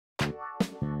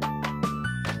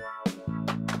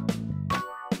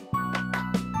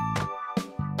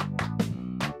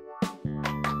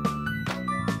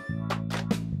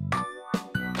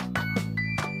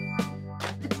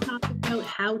out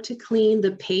how to clean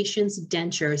the patient's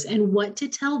dentures and what to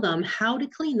tell them how to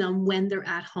clean them when they're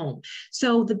at home.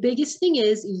 So the biggest thing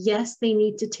is, yes, they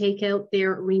need to take out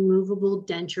their removable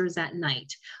dentures at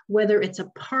night. Whether it's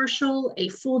a partial, a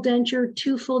full denture,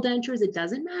 two full dentures, it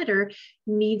doesn't matter,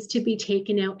 needs to be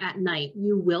taken out at night.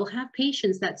 You will have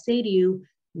patients that say to you,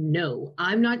 no,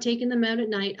 I'm not taking them out at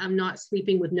night. I'm not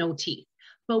sleeping with no teeth.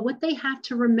 But what they have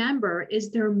to remember is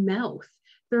their mouth.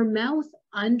 Their mouth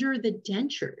under the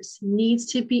dentures needs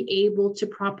to be able to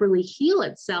properly heal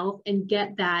itself and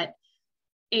get that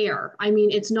air. I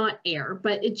mean, it's not air,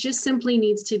 but it just simply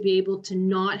needs to be able to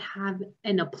not have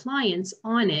an appliance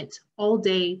on it all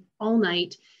day, all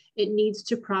night. It needs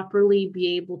to properly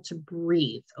be able to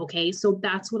breathe. Okay, so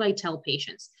that's what I tell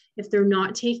patients. If they're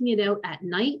not taking it out at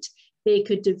night, they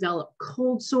could develop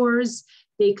cold sores.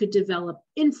 They could develop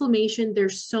inflammation.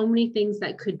 There's so many things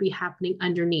that could be happening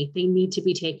underneath. They need to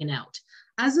be taken out.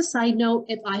 As a side note,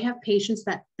 if I have patients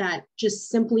that just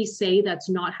simply say that's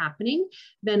not happening,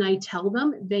 then I tell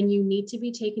them, then you need to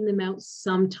be taking them out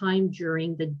sometime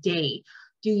during the day.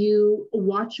 Do you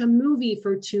watch a movie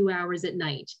for 2 hours at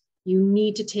night? You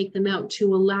need to take them out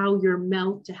to allow your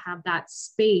mouth to have that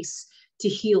space to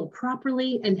heal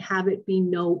properly and have it be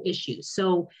no issue.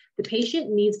 So the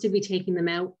patient needs to be taking them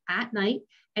out at night,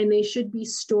 and they should be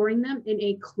storing them in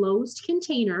a closed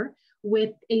container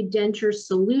with a denture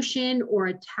solution or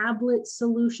a tablet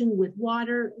solution with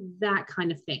water, that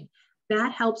kind of thing.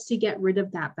 That helps to get rid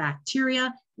of that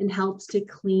bacteria and helps to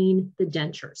clean the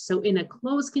dentures. So in a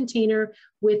closed container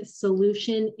with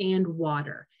solution and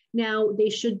water. Now, they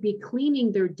should be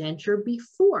cleaning their denture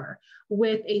before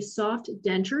with a soft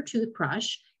denture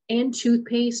toothbrush and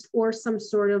toothpaste or some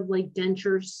sort of like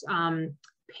dentures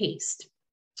paste,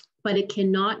 but it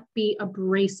cannot be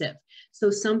abrasive. So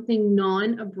something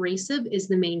non-abrasive is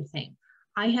the main thing.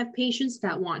 I have patients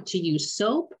that want to use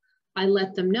soap. I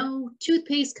let them know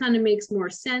toothpaste kind of makes more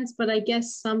sense, but I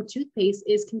guess some toothpaste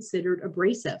is considered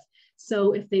abrasive.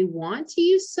 So if they want to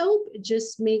use soap,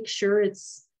 just make sure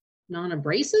it's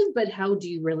non-abrasive, but how do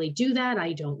you really do that?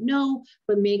 I don't know,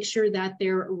 but make sure that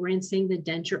they're rinsing the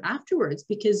denture afterwards,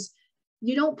 because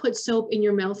you don't put soap in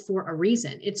your mouth for a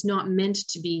reason. It's not meant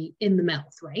to be in the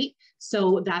mouth, right?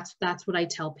 So that's what I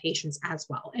tell patients as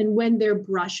well. And when they're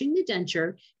brushing the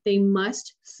denture, they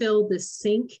must fill the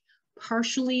sink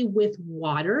partially with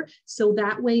water. So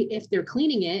that way, if they're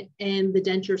cleaning it and the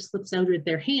denture slips out of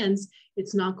their hands,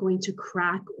 it's not going to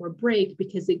crack or break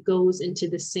because it goes into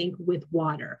the sink with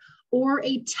water, or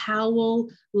a towel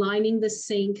lining the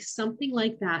sink, something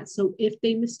like that. So if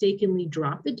they mistakenly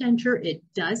drop the denture, it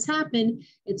does happen.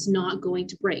 It's not going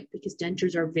to break because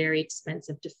dentures are very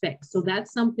expensive to fix. So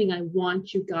that's something I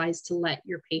want you guys to let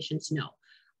your patients know.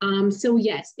 So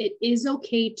yes, it is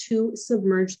okay to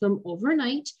submerge them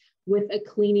overnight with a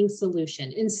cleaning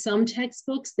solution. In some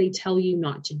textbooks, they tell you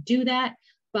not to do that,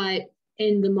 but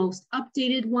in the most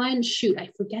updated one, shoot, I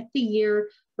forget the year,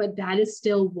 but that is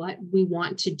still what we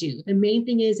want to do. The main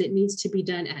thing is it needs to be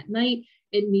done at night.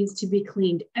 It needs to be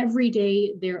cleaned every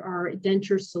day. There are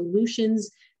denture solutions.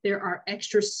 There are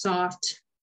extra soft,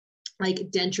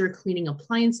 like denture cleaning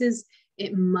appliances.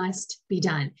 It must be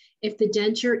done. If the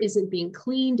denture isn't being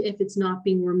cleaned, if it's not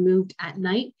being removed at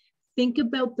night, think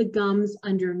about the gums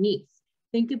underneath.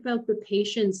 Think about the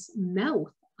patient's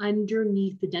mouth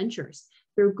underneath the dentures.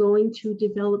 They're going to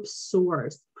develop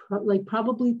sores, like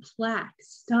probably plaque.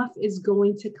 Stuff is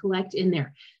going to collect in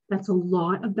there. That's a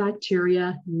lot of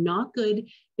bacteria, not good.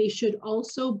 They should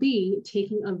also be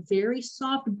taking a very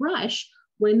soft brush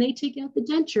when they take out the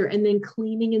denture and then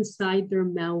cleaning inside their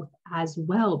mouth as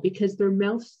well, because their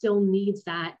mouth still needs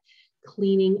that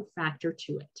cleaning factor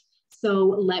to it. So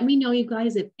let me know, you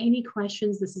guys, if any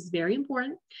questions. This is very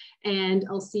important, and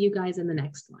I'll see you guys in the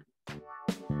next one.